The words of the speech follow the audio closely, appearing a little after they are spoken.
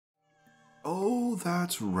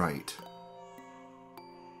that's right.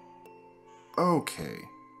 Okay.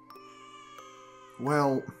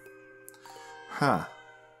 Well... Huh.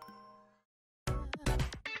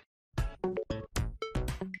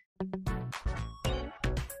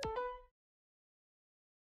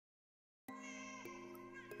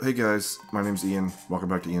 Hey guys, my name's Ian. Welcome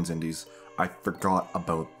back to Ian's Indies. I forgot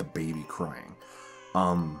about the baby crying.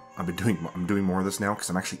 I'm doing more of this now because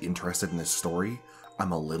I'm actually interested in this story.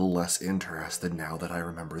 I'm a little less interested now that I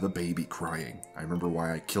remember the baby crying. I remember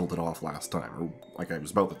why I killed it off last time, or like it was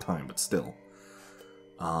about the time, but still.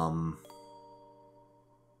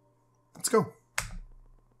 Let's go.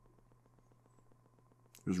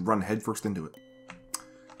 Just run headfirst into it.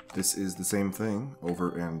 This is the same thing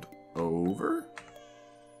over and over.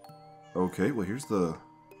 Okay, well here's the...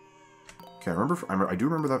 Okay, I do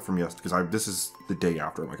remember that from yesterday, because this is the day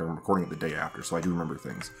after, like I'm recording it the day after, so I do remember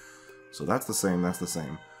things. So that's the same, that's the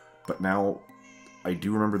same. But now, I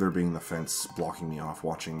do remember there being the fence blocking me off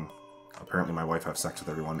watching, apparently my wife have sex with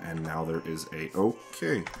everyone, and now there is a...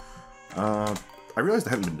 Okay. I realized I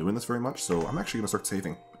haven't been doing this very much, so I'm actually going to start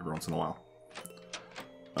saving every once in a while.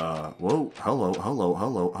 Whoa, hello.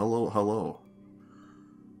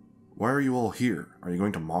 Why are you all here? Are you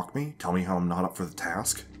going to mock me? Tell me how I'm not up for the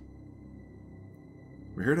task?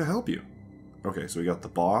 We're here to help you. Okay, so we got the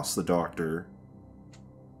boss, the doctor,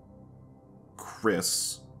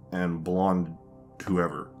 Chris, and blonde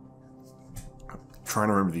whoever. I'm trying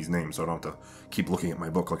to remember these names so I don't have to keep looking at my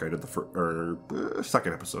book like I did the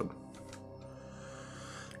second episode.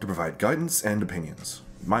 To provide guidance and opinions.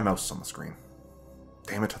 My mouse is on the screen.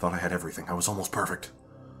 Damn it, I thought I had everything. I was almost perfect.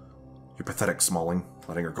 You're pathetic, Smalling,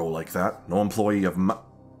 letting her go like that. No employee of my...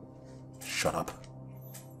 Shut up.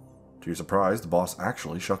 To your surprise, the boss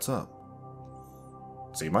actually shuts up.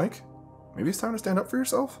 See, Mike? Maybe it's time to stand up for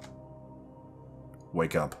yourself?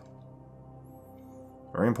 Wake up.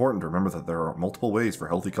 Very important to remember that there are multiple ways for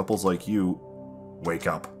healthy couples like you... Wake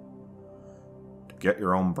up. To get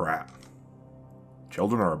your own brat.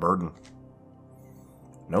 Children are a burden.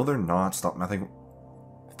 No, they're not. Stop messing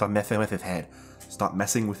with his head. Stop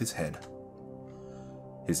messing with his head.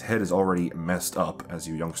 His head is already messed up, as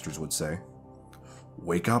you youngsters would say.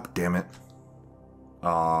 Wake up, damn it.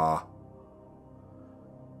 Have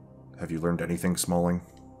you learned anything, Smalling?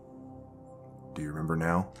 Do you remember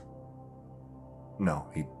now? No,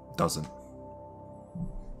 he doesn't.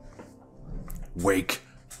 Wake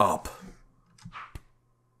up.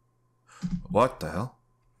 What the hell?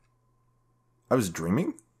 I was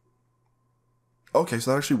dreaming? Okay,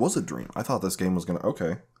 so that actually was a dream. I thought this game was gonna...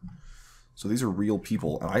 Okay. So these are real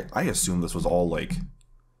people, and I assumed this was all, like...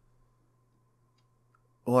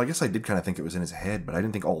 Well, I guess I did kind of think it was in his head, but I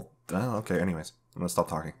didn't think all... Oh, okay, anyways. I'm gonna stop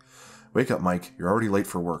talking. Wake up, Mike. You're already late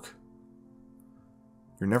for work.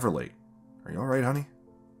 You're never late. Are you alright, honey?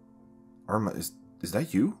 Arma, is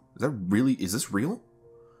that you? Is that really... Is this real?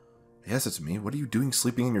 Yes, it's me. What are you doing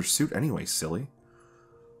sleeping in your suit anyway, silly?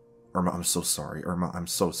 Irma, I'm so sorry. Irma, I'm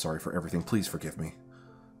so sorry for everything. Please forgive me.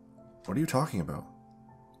 What are you talking about?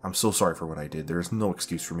 I'm so sorry for what I did. There is no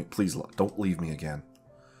excuse for me. Please, don't leave me again.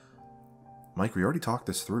 Mike, we already talked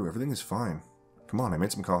this through. Everything is fine. Come on, I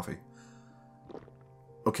made some coffee.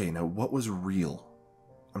 Okay, now what was real?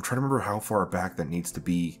 I'm trying to remember how far back that needs to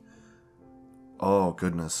be. Oh,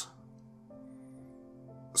 goodness.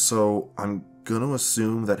 So, I'm gonna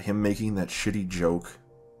assume that him making that shitty joke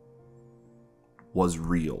was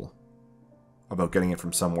real. About getting it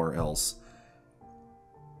from somewhere else.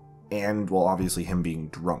 And, well, obviously him being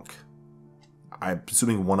drunk. I'm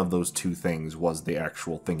assuming one of those two things was the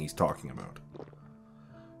actual thing he's talking about.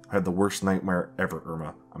 I had the worst nightmare ever,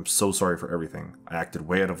 Irma. I'm so sorry for everything. I acted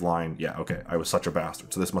way out of line. Yeah, okay, I was such a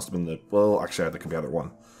bastard. So this must have been the... Well, actually, that could be the other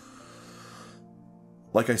one.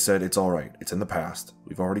 Like I said, it's alright. It's in the past.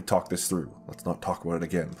 We've already talked this through. Let's not talk about it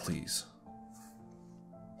again, please.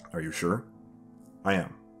 Are you sure? I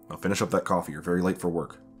am. Now finish up that coffee. You're very late for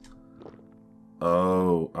work.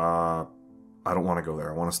 Oh, I don't want to go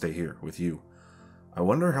there. I want to stay here with you. I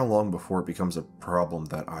wonder how long before it becomes a problem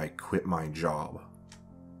that I quit my job.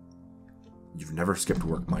 You've never skipped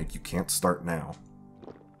work, Mike. You can't start now.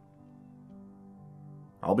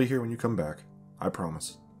 I'll be here when you come back. I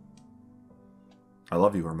promise. I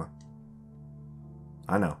love you, Irma.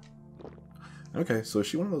 I know. Okay, so is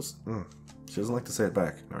she one of those... she doesn't like to say it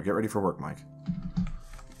back. Now get ready for work, Mike.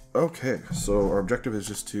 Okay, so our objective is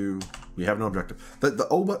just to... We have no objective. The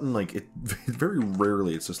O button, like, it very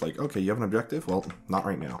rarely it's just like, okay, you have an objective? Well, not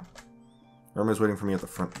right now. Irma's waiting for me at the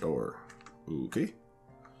front door. Okay.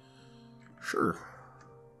 Sure.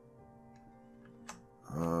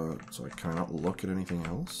 So I cannot look at anything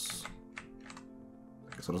else?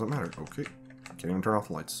 I guess it doesn't matter. Okay. Can't even turn off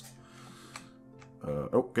the lights.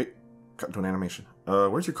 Okay. Cut to an animation.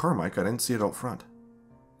 Where's your car, Mike? I didn't see it out front.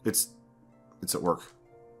 It's at work.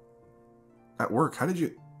 At work? How did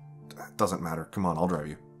you... Doesn't matter. Come on, I'll drive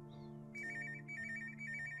you.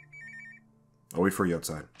 I'll wait for you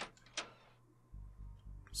outside.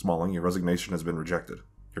 Smalling, your resignation has been rejected.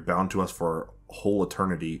 You're bound to us for a whole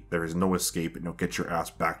eternity. There is no escape, and you'll get your ass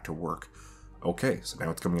back to work. Okay, so now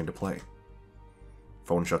it's coming into play.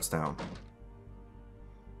 Phone shuts down.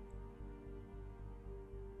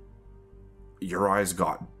 Your eyes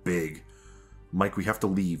got big. Mike, we have to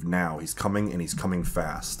leave now. He's coming, and he's coming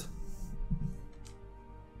fast.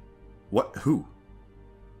 What? Who?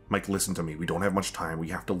 Mike, listen to me. We don't have much time. We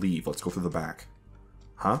have to leave. Let's go through the back.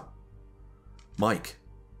 Huh? Mike.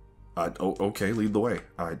 Okay, lead the way.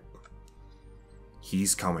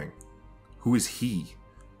 He's coming. Who is he?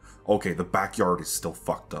 Okay, the backyard is still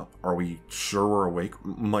fucked up. Are we sure we're awake?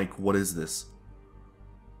 Mike, what is this?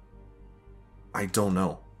 I don't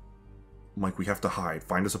know. Mike, we have to hide.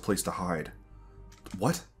 Find us a place to hide.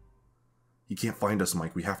 What? You can't find us,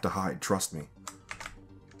 Mike. We have to hide. Trust me.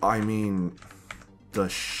 I mean... The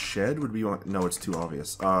shed would be one... No, it's too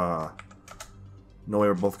obvious. No way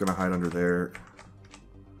we're both gonna hide under there.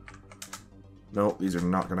 No, these are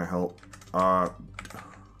not gonna help.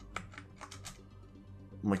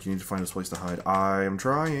 Mike, you need to find us a place to hide. I am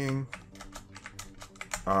trying.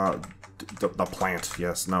 The plant.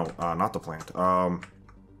 Yes, no, not the plant.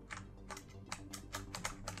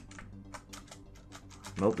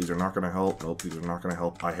 Nope, these are not gonna help. Nope, these are not gonna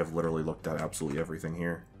help. I have literally looked at absolutely everything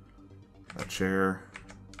here. A chair.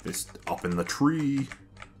 This up in the tree.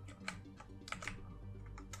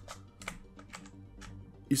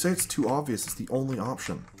 You say it's too obvious. It's the only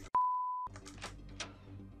option.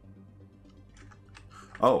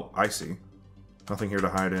 Oh, I see. Nothing here to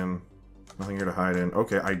hide in. Nothing here to hide in.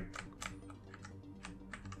 Okay,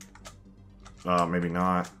 maybe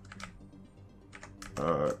not.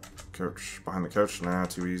 Couch. Behind the couch? Nah,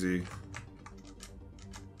 too easy.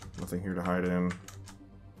 Nothing here to hide in.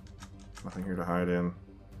 Nothing here to hide in.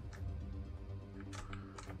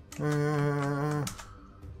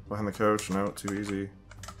 Behind the couch? No, too easy.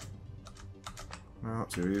 No,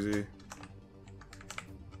 too easy.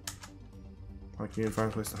 Like, you need to find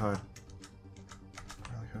a place to hide.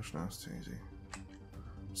 Behind the couch? No, it's too easy.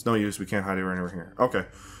 It's no use, we can't hide anywhere here. Okay.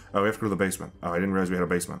 Oh, we have to go to the basement. Oh, I didn't realize we had a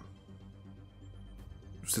basement.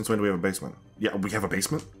 Since when do we have a basement? Yeah, we have a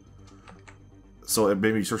basement? So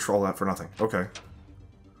maybe you search for all that for nothing. Okay.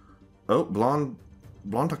 Oh, blonde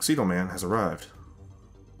tuxedo man has arrived.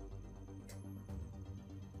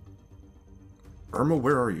 Irma,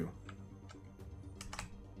 where are you?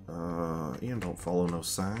 Ian, don't follow no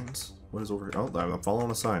signs. What is over here? Oh, I'm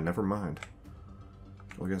following a sign. Never mind.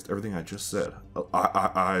 Go against everything I just said. Oh,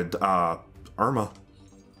 Irma.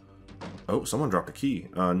 Oh, someone dropped a key.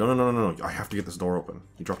 No. I have to get this door open.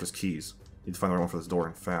 He dropped his keys. Need to find the right one for this door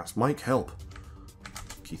and fast. Mike, help.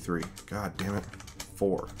 Key 3. God damn it.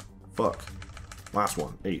 4. Fuck. Last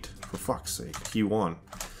one. 8. For fuck's sake. Key 1.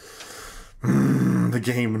 The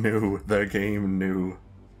game knew. The game knew.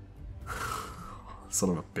 Son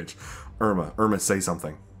of a bitch. Irma, say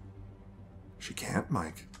something. She can't,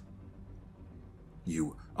 Mike.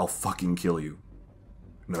 I'll fucking kill you.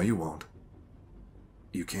 No, you won't.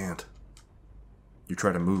 You can't. You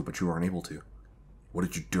tried to move, but you weren't able to. What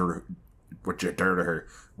did you do to her? What you dare to her?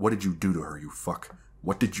 What did you do to her, you fuck?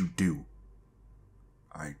 What did you do?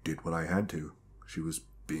 I did what I had to. She was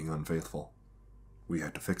being unfaithful. We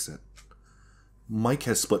had to fix it. Mike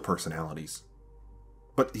has split personalities.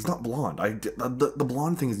 But he's not blonde. The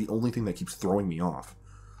blonde thing is the only thing that keeps throwing me off.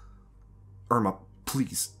 Irma,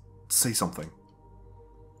 please, say something.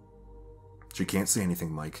 She can't say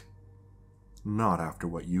anything, Mike. Not after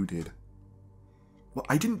what you did. Well,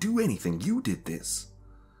 I didn't do anything. You did this.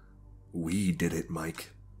 We did it,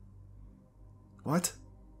 Mike. What?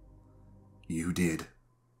 You did.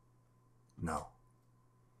 No.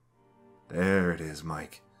 There it is,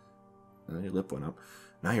 Mike. Your lip went up.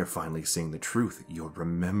 Now you're finally seeing the truth. You're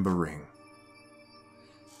remembering.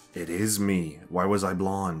 It is me. Why was I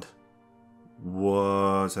blonde?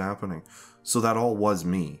 What's happening? So that all was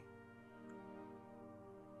me.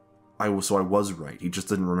 So I was right. He just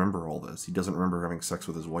didn't remember all this. He doesn't remember having sex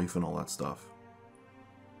with his wife and all that stuff.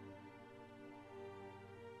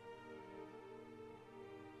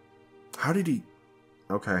 How did he...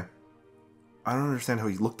 Okay. I don't understand how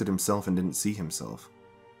he looked at himself and didn't see himself.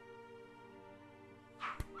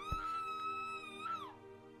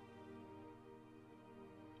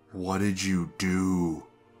 What did you do?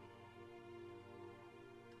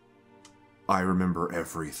 I remember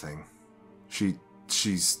everything.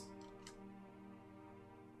 She's...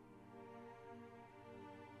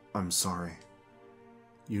 I'm sorry.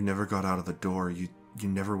 You never got out of the door. You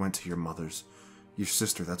never went to your mother's. Your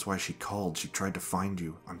sister, that's why she called. She tried to find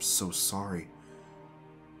you. I'm so sorry.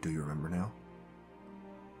 Do you remember now?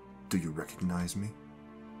 Do you recognize me?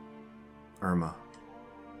 Irma.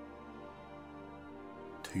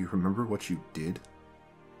 Do you remember what you did?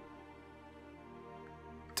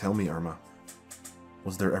 Tell me, Irma.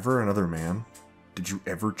 Was there ever another man? Did you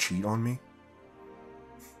ever cheat on me?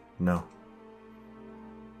 No.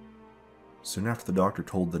 Soon after the doctor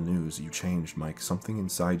told the news, you changed, Mike. Something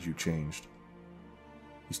inside you changed.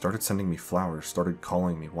 You started sending me flowers, started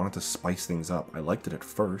calling me, wanted to spice things up. I liked it at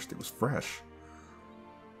first, it was fresh.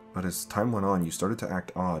 But as time went on, you started to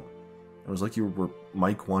act odd. It was like you were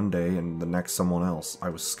Mike one day and the next someone else. I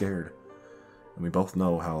was scared. And we both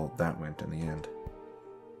know how that went in the end.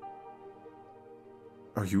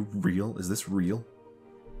 Are you real? Is this real?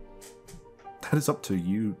 That is up to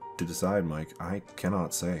you to decide, Mike. I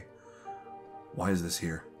cannot say. Why is this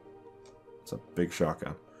here? It's a big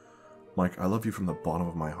shotgun. Mike, I love you from the bottom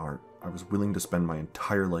of my heart. I was willing to spend my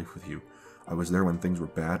entire life with you. I was there when things were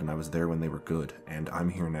bad, and I was there when they were good, and I'm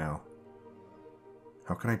here now.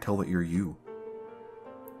 How can I tell that you're you?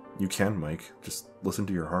 You can, Mike. Just listen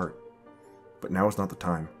to your heart. But now is not the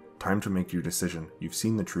time. Time to make your decision. You've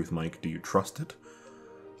seen the truth, Mike. Do you trust it?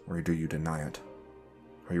 Or do you deny it?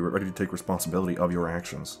 Are you ready to take responsibility of your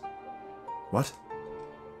actions? What?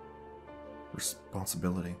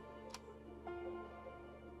 Responsibility.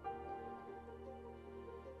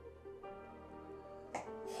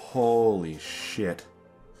 Holy shit.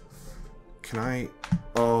 Can I...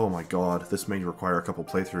 Oh my god, this may require a couple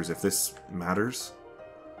playthroughs if this matters.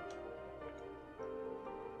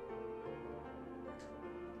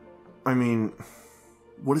 I mean,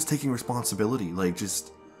 what is taking responsibility? Like,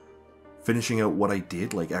 just finishing out what I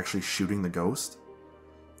did? Like, actually shooting the ghost?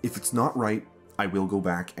 If it's not right, I will go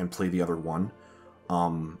back and play the other one.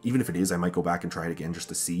 Even if it is, I might go back and try it again just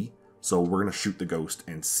to see. So we're going to shoot the ghost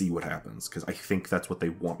and see what happens, because I think that's what they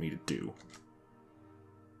want me to do.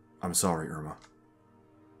 I'm sorry, Irma.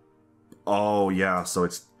 Oh, yeah, so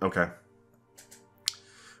it's... Okay.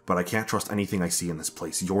 But I can't trust anything I see in this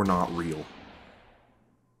place. You're not real.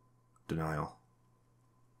 Denial.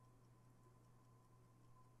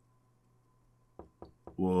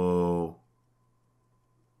 Whoa.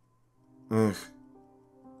 Ugh.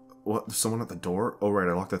 What? There's someone at the door? Oh, right,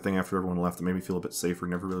 I locked that thing after everyone left. It made me feel a bit safer.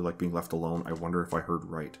 Never really liked being left alone. I wonder if I heard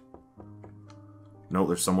right. No,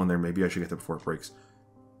 there's someone there. Maybe I should get there before it breaks.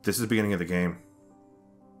 This is the beginning of the game.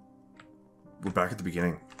 We're back at the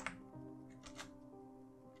beginning.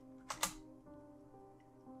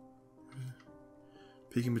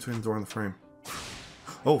 Peeking between the door and the frame.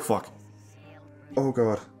 Oh, fuck. Oh,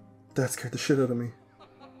 God. That scared the shit out of me.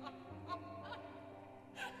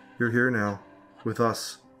 You're here now. With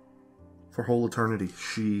us. For whole eternity.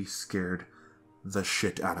 She scared the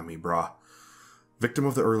shit out of me, brah. Victim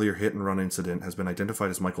of the earlier hit-and-run incident has been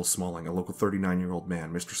identified as Michael Smalling, a local 39-year-old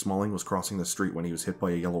man. Mr. Smalling was crossing the street when he was hit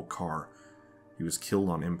by a yellow car. He was killed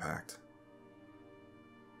on impact.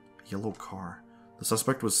 Yellow car. The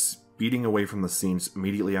suspect was speeding away from the scene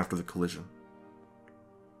immediately after the collision.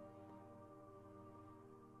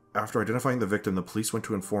 After identifying the victim, the police went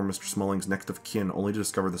to inform Mr. Smalling's next of kin, only to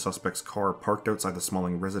discover the suspect's car parked outside the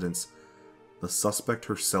Smalling residence. The suspect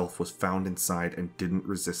herself was found inside and didn't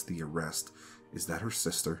resist the arrest. Is that her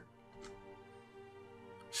sister?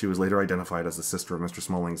 She was later identified as the sister of Mr.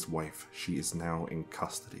 Smalling's wife. She is now in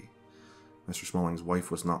custody. Mr. Smalling's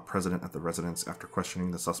wife was not present at the residence. After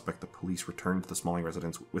questioning the suspect, the police returned to the Smalling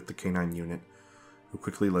residence with the canine unit, who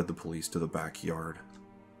quickly led the police to the backyard.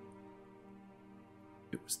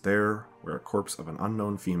 It was there where a corpse of an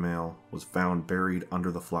unknown female was found buried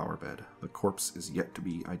under the flower bed. The corpse is yet to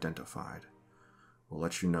be identified. We'll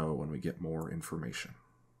let you know when we get more information.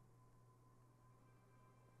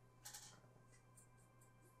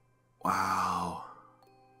 Wow.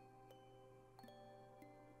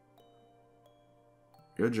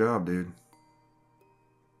 Good job, dude.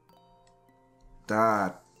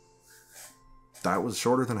 That was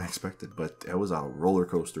shorter than I expected, but it was a roller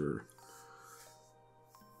coaster.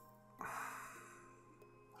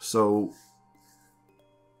 So,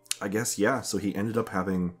 I guess, yeah, so he ended up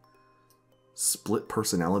having split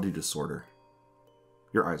personality disorder.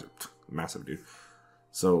 Your eyes are massive, dude.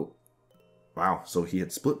 So, wow, so he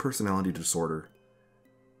had split personality disorder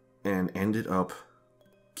and ended up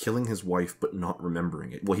killing his wife but not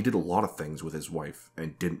remembering it. Well, he did a lot of things with his wife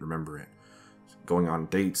and didn't remember it. Going on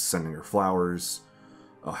dates, sending her flowers,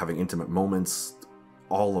 having intimate moments,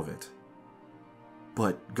 all of it.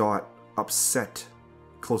 But got upset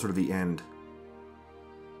closer to the end.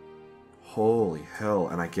 Holy hell,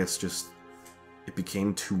 and I guess just it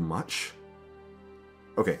became too much?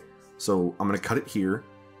 Okay, so I'm gonna cut it here,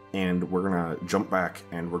 and we're gonna jump back,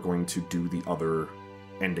 and we're going to do the other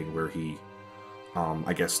ending where he,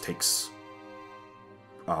 I guess, takes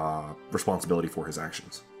responsibility for his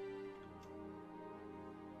actions.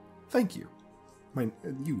 Thank you.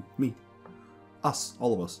 You, me, us,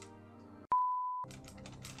 all of us.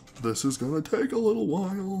 This is gonna take a little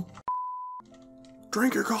while.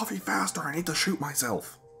 Drink your coffee faster, I need to shoot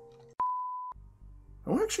myself.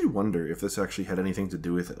 I actually wonder if this actually had anything to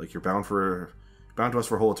do with it. Like, you're bound to us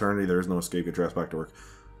for a whole eternity, there is no escape, get dressed back to work.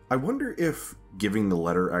 I wonder if giving the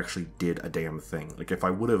letter actually did a damn thing. Like, if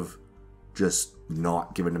I would have just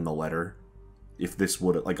not given him the letter, if this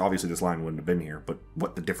would have, like, obviously this line wouldn't have been here, but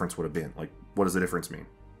what the difference would have been. Like, what does the difference mean?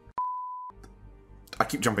 I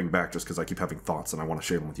keep jumping back just because I keep having thoughts and I want to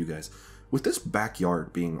share them with you guys. With this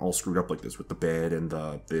backyard being all screwed up like this, with the bed and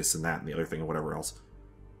the this and that and the other thing and whatever else,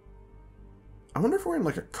 I wonder if we're in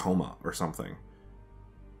like a coma or something.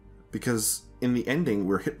 Because in the ending,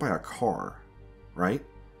 we're hit by a car, right?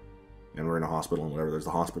 And we're in a hospital and whatever, there's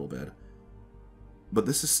the hospital bed. But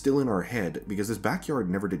this is still in our head because this backyard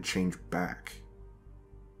never did change back.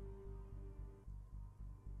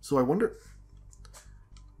 So I wonder...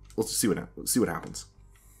 Let's see what happens.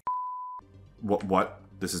 What?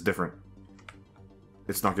 This is different.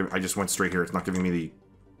 It's not giving... I just went straight here. It's not giving me the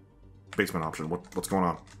basement option. What's going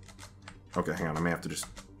on? Okay, hang on. I may have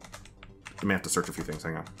to search a few things.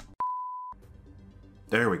 Hang on.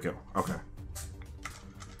 There we go. Okay.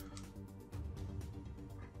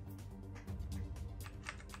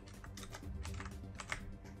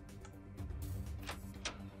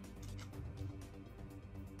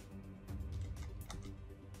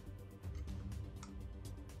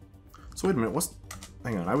 So wait a minute,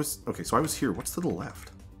 hang on, okay, so I was here, what's to the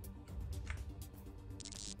left?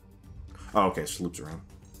 Oh, okay, it just loops around.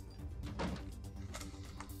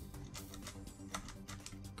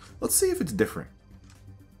 Let's see if it's different.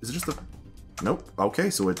 Is it just nope,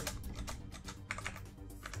 okay, so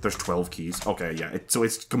there's 12 keys. Okay, yeah, so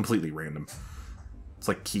it's completely random. It's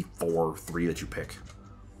like key 4 or 3 that you pick.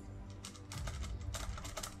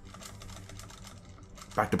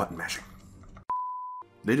 Back to button mashing.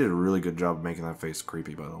 They did a really good job of making that face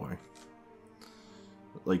creepy, by the way.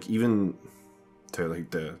 Like, even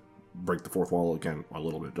to break the fourth wall again a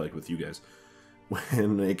little bit, like with you guys.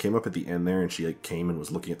 When it came up at the end there and she like came and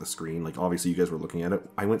was looking at the screen, like obviously you guys were looking at it,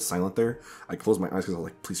 I went silent there. I closed my eyes because I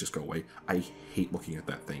was like, please just go away. I hate looking at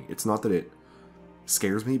that thing. It's not that it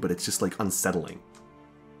scares me, but it's just like unsettling.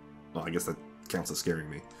 Well, I guess that counts as scaring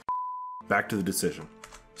me. Back to the decision.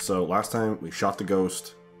 So last time we shot the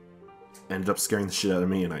ghost, ended up scaring the shit out of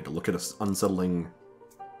me, and I had to look at an unsettling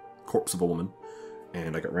corpse of a woman,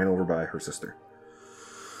 and I got ran over by her sister.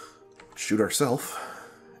 Shoot ourselves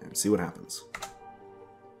and see what happens.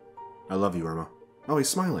 I love you, Irma. Oh, he's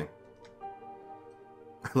smiling.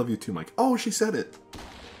 I love you too, Mike. Oh, she said it.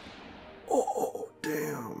 Oh,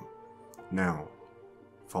 damn. Now,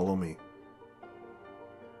 follow me.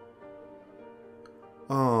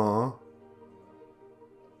 Aww.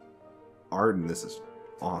 Arden, this is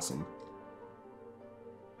awesome.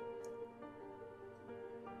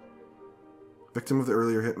 Victim of the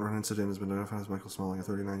earlier hit and run incident has been identified as Michael Smalling, a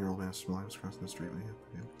 39-year-old man. Smalling was crossing the street when he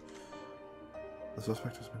hit. The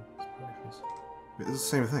suspect has been... Wait, this is the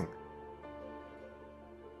same thing.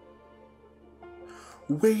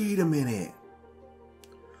 Wait a minute.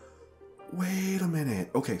 Wait a minute.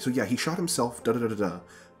 Okay, so yeah, he shot himself, da-da-da-da-da.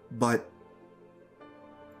 But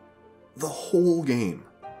the whole game,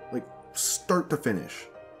 like, start to finish,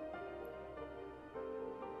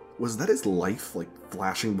 was that his life, like,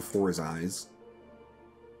 flashing before his eyes?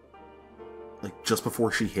 Like, just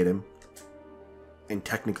before she hit him? And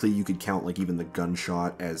technically you could count, like, even the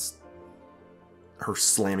gunshot as her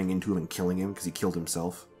slamming into him and killing him, because he killed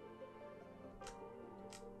himself.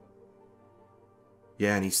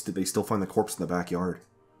 Yeah, and they still find the corpse in the backyard.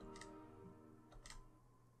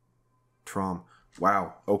 Traum.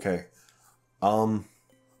 Wow, okay. I'm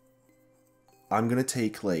gonna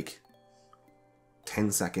take, like,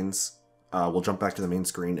 10 seconds. We'll jump back to the main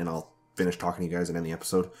screen and I'll finish talking to you guys and end the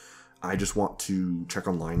episode. I just want to check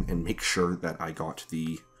online and make sure that I got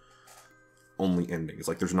the only ending. It's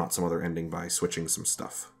like there's not some other ending by switching some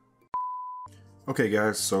stuff. Okay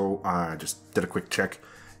guys, so I just did a quick check,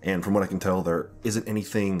 and from what I can tell, there isn't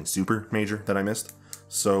anything super major that I missed.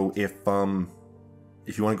 So if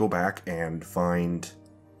you want to go back and find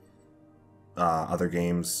other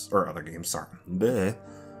games, sorry, bleh,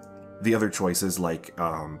 the other choices, like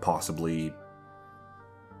possibly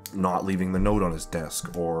not leaving the note on his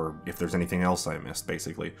desk, or if there's anything else I missed,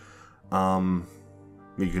 basically, You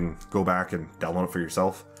can go back and download it for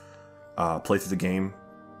yourself, play through the game.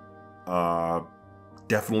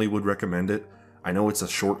 Definitely would recommend it. I know it's a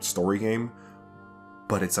short story game,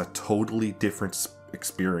 but it's a totally different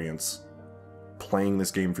experience playing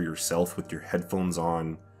this game for yourself with your headphones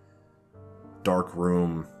on, dark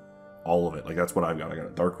room, all of it. Like, that's what I've got. I got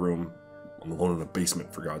a dark room. I'm alone in a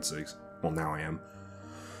basement, for God's sakes. Well, now I am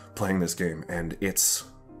playing this game, and it's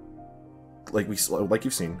like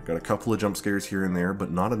you've seen, got a couple of jump scares here and there,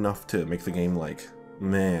 but not enough to make the game like,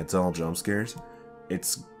 man, it's all jump scares.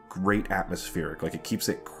 It's great atmospheric. Like, it keeps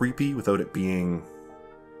it creepy without it being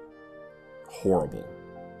horrible.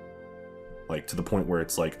 Like, to the point where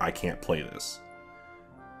it's like, I can't play this.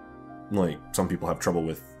 Like, some people have trouble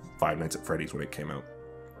with Five Nights at Freddy's when it came out.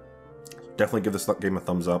 Definitely give this game a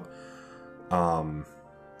thumbs up.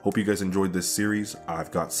 Hope you guys enjoyed this series.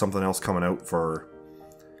 I've got something else coming out for,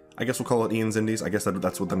 I guess we'll call it Ian's Indies. I guess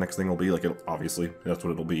that's what the next thing will be. Like, obviously, that's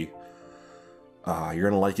what it'll be. You're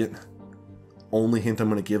gonna like it. Only hint I'm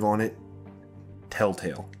gonna give on it,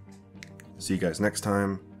 Telltale. See you guys next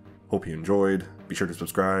time. Hope you enjoyed. Be sure to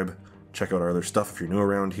subscribe. Check out our other stuff if you're new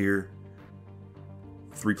around here.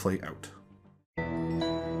 ThreePlay out.